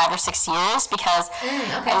like 5 or 6 years because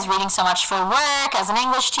I was reading so much for work as an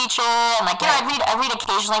English teacher, and like I read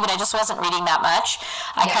occasionally, but I just wasn't reading that much.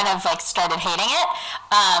 I kind of like started hating it.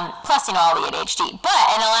 Plus, all the ADHD. But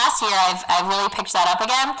in the last year, I've really picked that up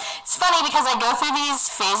again. It's funny because I go through these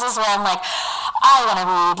phases where I'm like, I want to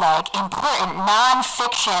read like important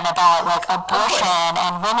nonfiction about like abortion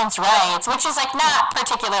and women's rights, which is like not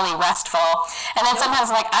particularly restful. And then sometimes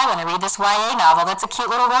I'm like, I want to read this YA novel that's a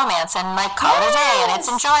cute little romance and like call it a day and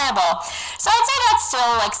it's enjoyable. So I'd say that's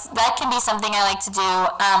still like, that can be something I like to do.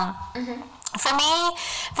 For me,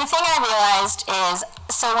 the thing I realized is,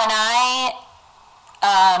 so when I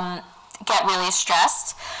get really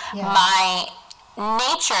stressed, my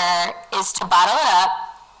nature is to bottle it up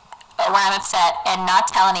when I'm upset and not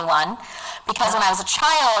tell anyone, because when I was a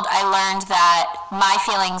child I learned that my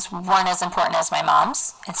feelings weren't as important as my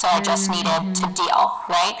mom's, and so I just needed to deal,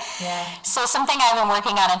 right? So something I've been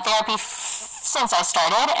working on in therapy since I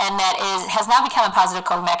started, and that has now become a positive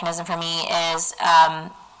coping mechanism for me, is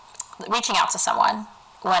reaching out to someone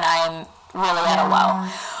when I'm really at a low.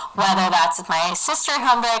 Whether that's with my sister, who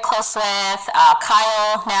I'm very close with,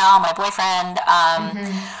 Kyle now, my boyfriend,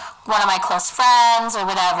 one of my close friends or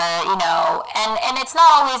whatever, and it's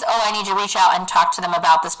not always, I need to reach out and talk to them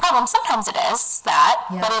about this problem. Sometimes it is that,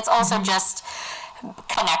 but it's also just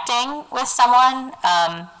connecting with someone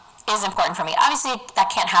is important for me. Obviously, that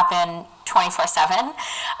can't happen 24/7,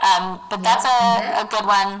 but that's a good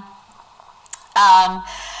one.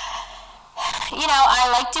 I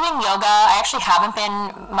like doing yoga. I actually haven't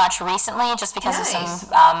been much recently just because of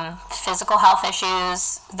some physical health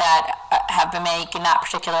issues that have been making that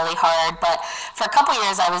particularly hard. But for a couple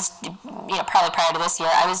years, I was, probably prior to this year,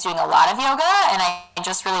 I was doing a lot of yoga, and I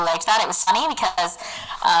just really liked that. It was funny because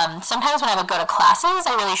sometimes when I would go to classes,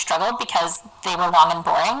 I really struggled because they were long and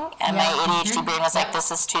boring, and my ADHD brain was like, this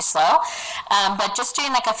is too slow. But just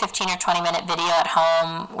doing like a 15 or 20 minute video at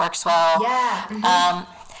home works well.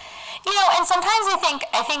 And sometimes I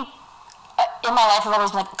think in my life I've always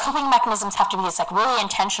been like, coping mechanisms have to be this like really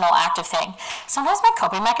intentional, active thing. Sometimes my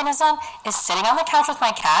coping mechanism is sitting on the couch with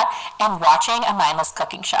my cat and watching a mindless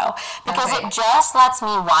cooking show, because it just lets me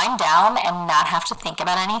wind down and not have to think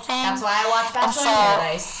about anything. That's why I watch Bachelor in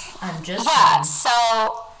Paradise. I'm just right.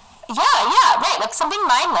 Like something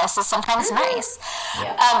mindless is sometimes nice.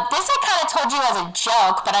 This I kind of told you as a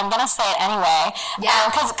joke, but I'm gonna say it anyway.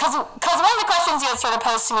 Because one of the questions you had sort of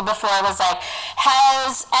posed to me before was like,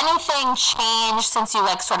 has anything changed since you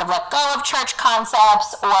like sort of let go of church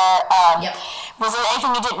concepts, or was there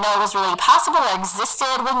anything you didn't know was really possible or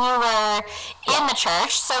existed when you were in the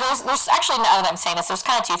church? So there's actually, now that I'm saying this, there's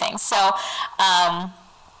kind of two things. So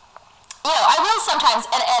I will sometimes,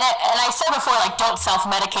 and I said before, like, don't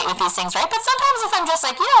self-medicate with these things, right? But sometimes if I'm just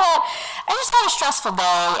like, you know what, I just had a stressful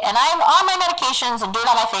day, and I'm on my medications and doing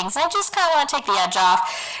all my things, and I just kind of want to take the edge off,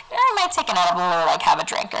 I might take an edible or, like, have a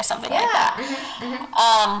drink or something like that.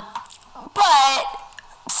 But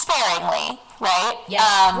sparingly, right?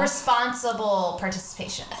 Yes, responsible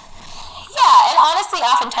participation. Yeah, and honestly,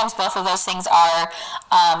 oftentimes both of those things are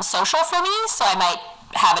social for me, so I might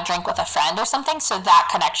have a drink with a friend or something, so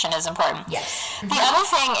that connection is important. Yes. The other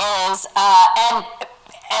thing is, and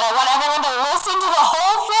I want everyone to listen to the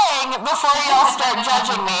whole thing before you all start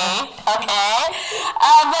judging me, okay?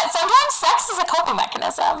 But sometimes sex is a coping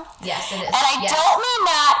mechanism. Yes, it is. And I don't mean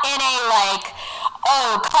that in a like,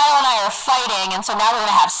 oh, Kyle and I are fighting, and so now we're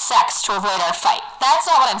going to have sex to avoid our fight. That's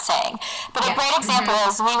not what I'm saying. But a great example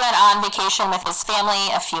is we went on vacation with his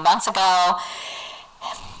family a few months ago.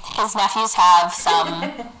 His nephews have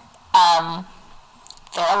some,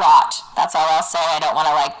 they're a lot. That's all I'll say. I don't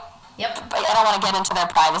want to I don't want to get into their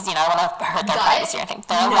privacy. I don't want to hurt their privacy or anything.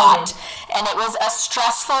 They're a lot. And it was a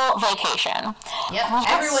stressful vacation.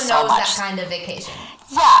 Yep. Everyone knows that kind of vacation.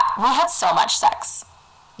 Yeah. We had so much sex.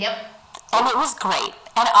 Yep. And it was great.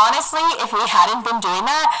 And honestly, if we hadn't been doing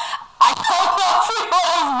that, I don't know if we would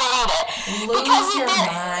have made it. Lose your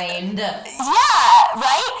mind. Yeah,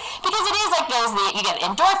 right? Because it is like you get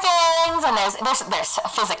endorphins and there's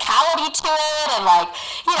physicality to it, and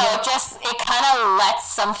it kind of lets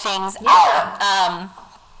some things out.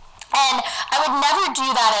 And I would never do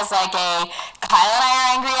that as like a Kyle and I are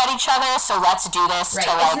angry at each other, so let's do this to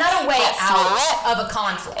It's not a way out of a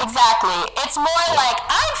conflict. Exactly. It's more like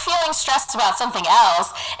I'm feeling stressed about something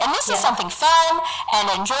else, and this is something fun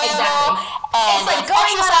and enjoyable. Exactly. And it's like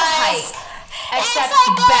going on a hike. Except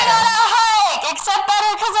going on a hike, except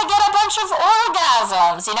better because I get a bunch of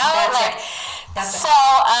orgasms. That's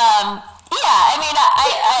it. Yeah, I mean,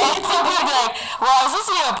 I people would be like, well, I was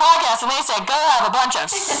listening to a podcast and they said, go have a bunch of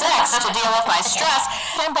sex to deal with my stress.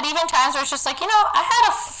 But even times where it's just like, I had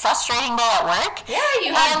a frustrating day at work. Yeah,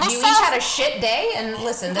 you each had a shit day, and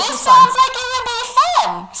listen, this is fun. Sounds like it would be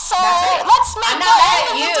fun. So let's make the end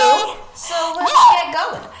of the day. So let's get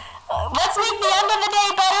going. Let's make the end of the day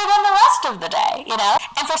better than the rest of the day,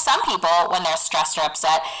 And for some people, when they're stressed or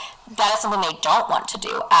upset, that is something they don't want to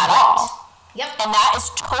do at all. Yep. And that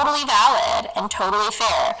is totally valid and totally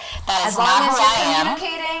fair. That is not who I am. As long as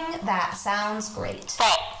you're communicating, that sounds great.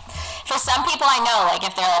 Right. For some people I know, like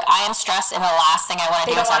if they're like, I am stressed and the last thing I want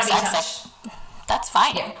to do is have sex, that's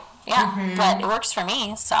fine. Yeah. But it works for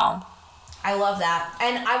me, so. I love that.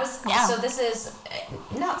 And so this is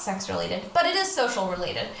not sex related, but it is social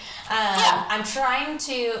related. I'm trying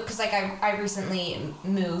to, because I recently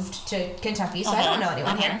moved to Kentucky, so I don't know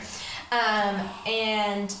anyone here.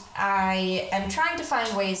 And I am trying to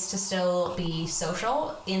find ways to still be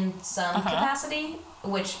social in some capacity,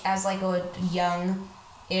 which as like a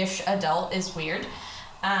young-ish adult is weird.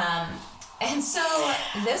 And so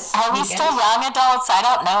this Are we still young adults? I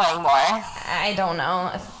don't know anymore. I don't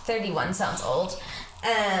know. 31 sounds old.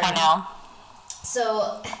 I know.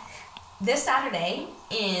 So this Saturday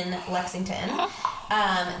in Lexington,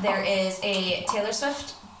 there is a Taylor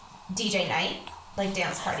Swift DJ night. Like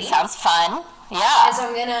dance party. Sounds fun. Yeah. And so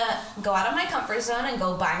I'm gonna go out of my comfort zone and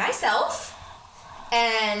go by myself.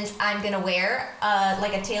 And I'm gonna wear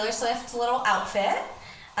like a Taylor Swift little outfit.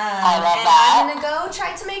 I love that. I'm gonna go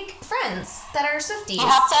try to make friends that are Swifties.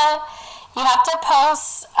 You have to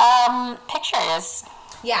post pictures.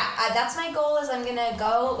 Yeah, that's my goal. Is I'm gonna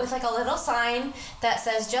go with like a little sign that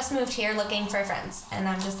says "Just moved here, looking for friends," and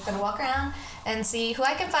I'm just gonna walk around and see who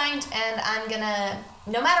I can find, and I'm gonna,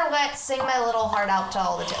 no matter what, sing my little heart out to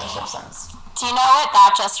all the Taylor Swift songs. Do you know what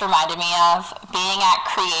that just reminded me of? Being at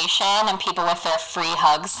Creation and people with their free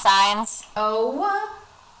hugs signs. Oh,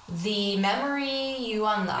 the memory you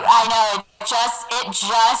unlocked. I know, it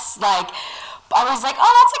just like, I was like,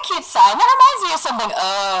 oh, that's a cute sign. That reminds me of something.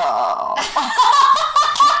 Oh.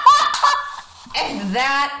 And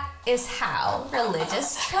that is how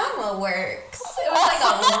religious trauma works. It was like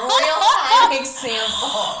a real-time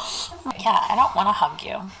example. Yeah, I don't want to hug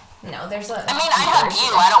you. No, there's a... I mean, I hug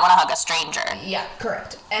you. I don't want to hug a stranger. Yeah,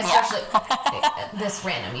 correct. Especially this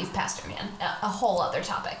random youth pastor man. A whole other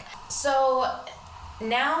topic. So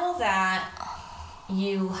now that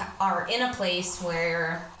you are in a place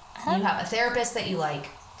where you have a therapist that you like,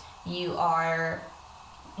 you are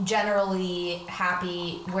generally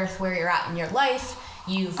happy with where you're at in your life,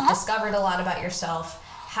 you've discovered a lot about yourself,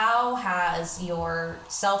 how has your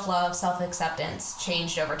self-love, self-acceptance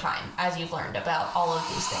changed over time as you've learned about all of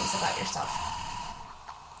these things about yourself?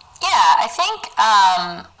 Yeah, I think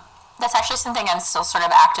that's actually something I'm still sort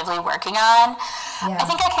of actively working on. Yeah. I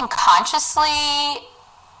think I can consciously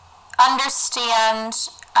understand,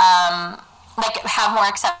 like, have more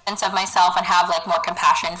acceptance of myself and have, like, more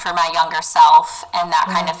compassion for my younger self and that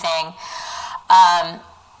kind of thing.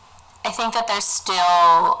 I think that there's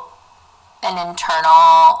still an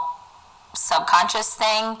internal subconscious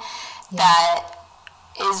thing that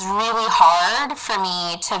is really hard for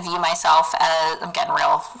me to view myself as, I'm getting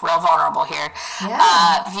real vulnerable here,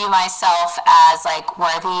 view myself as, like,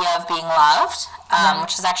 worthy of being loved,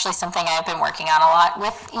 which is actually something I've been working on a lot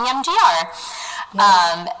with EMDR.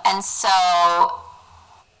 And so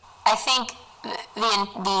I think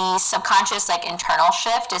the subconscious, like, internal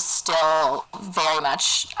shift is still very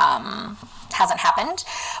much hasn't happened,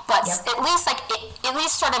 but at least, like, at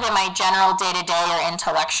least sort of in my general day-to-day or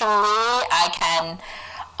intellectually, I can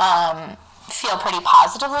feel pretty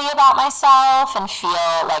positively about myself and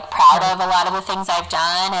feel, like, proud of a lot of the things I've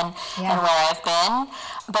done and where I've been,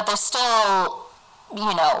 but there's still,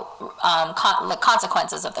 you know, the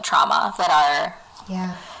consequences of the trauma that are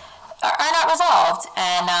not resolved.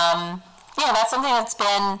 And that's something that's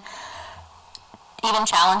been even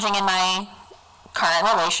challenging in my current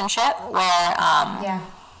relationship, where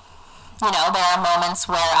you know, there are moments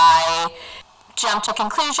where I jump to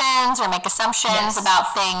conclusions or make assumptions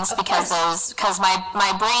about things because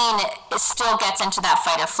my brain still gets into that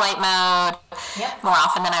fight or flight mode more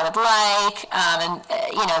often than I would like, and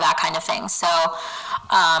you know, that kind of thing. So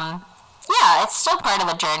it's still part of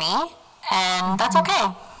the journey, and that's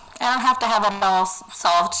okay. I don't have to have it all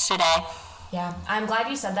solved today. Yeah, I'm glad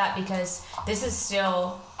you said that, because this is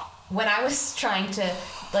still, when I was trying to,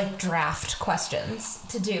 like, draft questions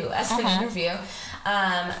to do as an interview,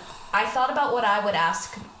 I thought about what I would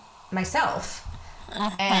ask myself,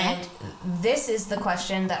 and this is the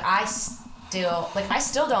question that I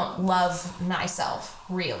still don't love myself,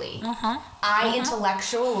 really. I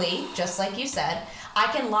intellectually, just like you said, I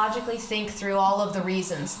can logically think through all of the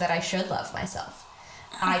reasons that I should love myself.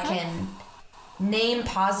 I can name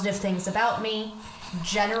positive things about me.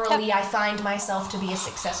 Generally, I find myself to be a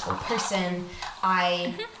successful person.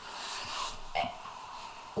 I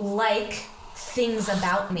like things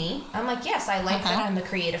about me. I'm like, yes, I like that I'm a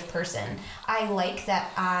creative person. I like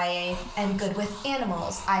that I am good with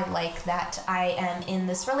animals. I like that I am in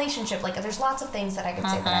this relationship. Like, there's lots of things that I could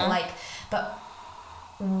say that I like. But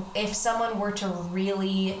if someone were to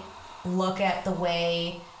really look at the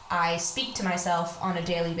way I speak to myself on a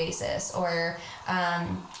daily basis, or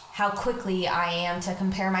how quickly I am to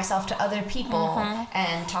compare myself to other people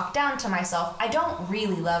and talk down to myself, I don't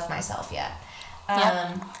really love myself yet.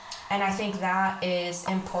 And I think that is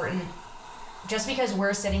important. Just because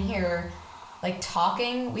we're sitting here, like,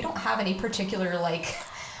 talking, we don't have any particular, like,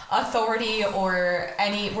 authority or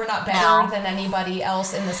we're not better than anybody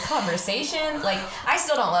else in this conversation. Like, I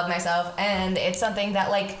still don't love myself, and it's something that,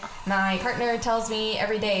 like, my partner tells me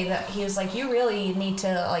every day, that he was like, you really need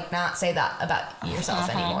to, like, not say that about yourself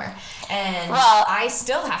anymore. And I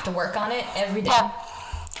still have to work on it every day. And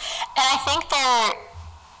I think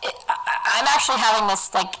I'm actually having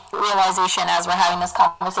this, like, realization as we're having this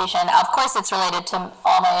conversation. Of course, it's related to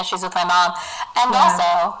all my issues with my mom, and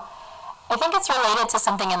also I think it's related to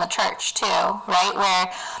something in the church too, right? Where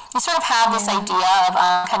you sort of have this idea of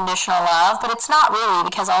unconditional love, but it's not really,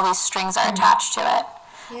 because all these strings are attached to it,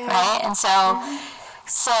 right? And so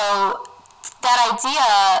that idea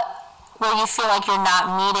where you feel like you're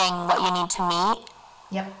not meeting what you need to meet,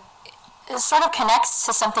 it sort of connects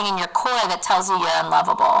to something in your core that tells you you're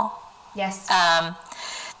unlovable. Yes.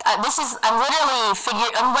 This is literally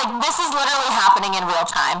happening in real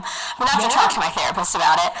time. I'm gonna have to talk to my therapist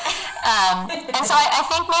about it. And so I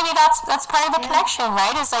think maybe that's part of the connection,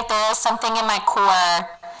 right? Is, like, there is something in my core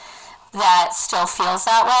that still feels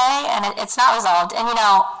that way, and it's not resolved. And, you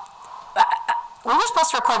know, we were supposed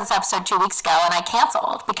to record this episode 2 weeks ago, and I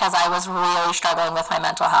canceled because I was really struggling with my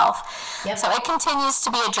mental health. So it continues to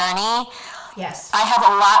be a journey. Yes. I have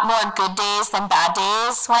a lot more good days than bad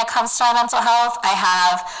days when it comes to my mental health. I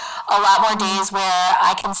have a lot more days where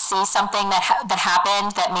I can see something that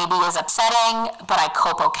happened that maybe is upsetting, but I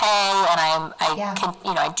cope okay, and I can,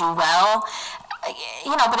 you know, I do well.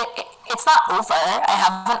 You know, but it's not over. I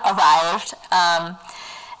haven't arrived.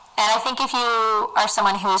 And I think if you are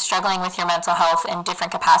someone who is struggling with your mental health in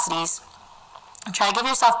different capacities, try to give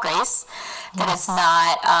yourself grace. That it's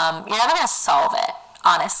not, you're never going to solve it.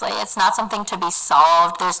 Honestly, it's not something to be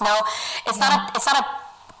solved. There's no, it's not a,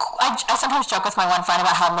 I sometimes joke with my one friend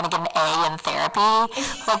about how I'm going to get an A in therapy.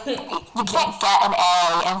 Like, you can't get an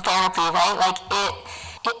A in therapy, right? Like,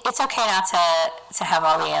 it's okay not to have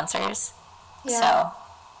all the answers. So,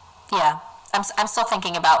 I'm still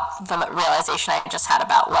thinking about the realization I just had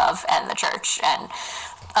about love and the church and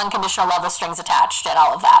unconditional love with strings attached and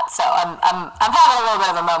all of that. So I'm having a little bit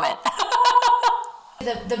of a moment.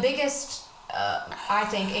 The biggest, I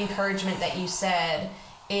think, encouragement that you said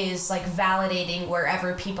is like validating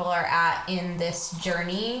wherever people are at in this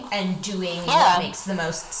journey and doing what makes the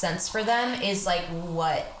most sense for them is like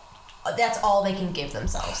that's all they can give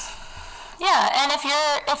themselves. Yeah, and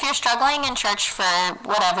if you're struggling in church for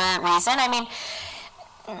whatever reason, I mean,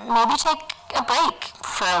 maybe take a break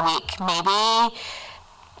for a week. Maybe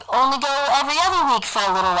only go every other week for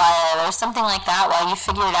a little while or something like that while you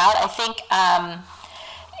figure it out. I think,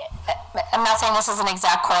 I'm not saying this is an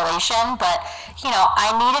exact correlation, but,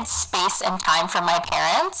 I needed space and time from my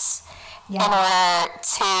parents in order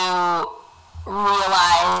to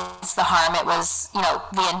realize the harm it was,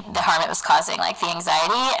 the harm it was causing, like the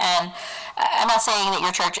anxiety. And I'm not saying that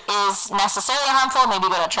your church is necessarily harmful. Maybe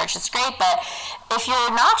go to church, it's great. But if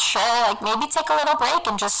you're not sure, like maybe take a little break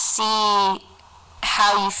and just see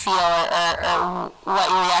how you feel or what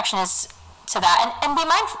your reaction is to that. And be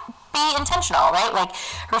mindful, be intentional, right? Like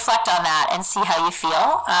reflect on that and see how you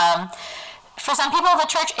feel. For some people, the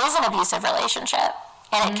church is an abusive relationship.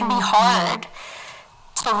 And it can be hard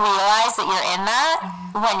to realize that you're in that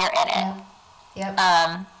when you're in it. Yep.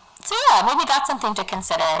 So yeah, maybe that's something to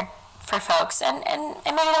consider for folks, and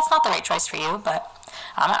maybe that's not the right choice for you, but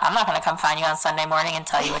I'm not going to come find you on Sunday morning and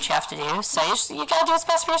tell you what you have to do. So you got to do what's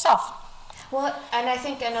best for yourself. Well, and I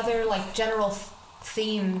think another like general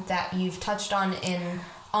theme that you've touched on in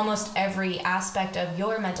almost every aspect of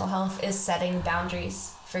your mental health is setting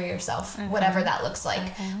boundaries for yourself, whatever that looks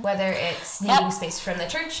like, whether it's needing space from the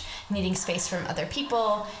church, needing space from other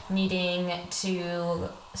people, needing to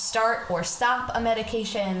start or stop a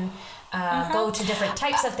medication, go to different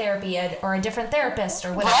types of therapy or a different therapist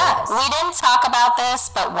or whatever it is. We didn't talk about this,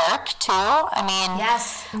 but work too. I mean,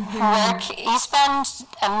 work, you spend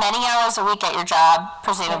many hours a week at your job,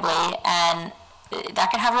 presumably, and that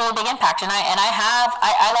can have a really big impact. And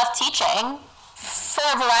I left teaching for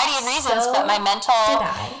a variety of reasons, but my mental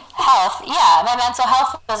health, my mental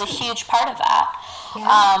health was a huge part of that.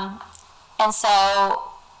 Yeah. And so,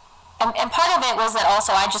 and part of it was that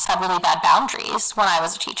also I just had really bad boundaries when I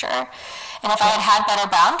was a teacher. And if I had better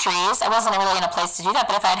boundaries, I wasn't really in a place to do that,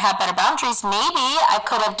 but if I had better boundaries, maybe I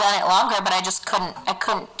could have done it longer, but I just couldn't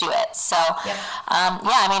do it. So,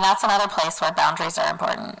 I mean, that's another place where boundaries are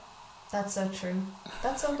important. That's so true.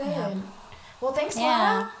 That's so good. Yeah. Well, thanks,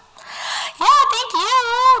 Laura. Yeah, thank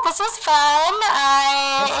you. This was fun.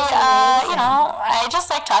 I just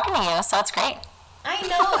like talking to you, so it's great. I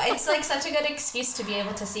know. It's like such a good excuse to be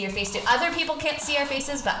able to see your face too. Other people can't see our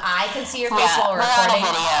faces, but I can see your face while we're recording. On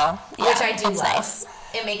a video. Which I do love. Nice.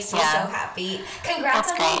 It makes me so happy.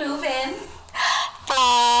 Congrats on the move-in.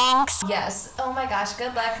 Thanks. Yes. Oh my gosh.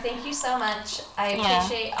 Good luck. Thank you so much. I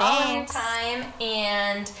appreciate all of your time.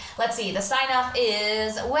 And let's see. The sign-off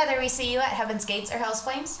is whether we see you at Heaven's Gates or Hell's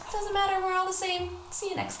Flames, doesn't matter. We're all the same. See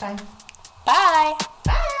you next time. Bye.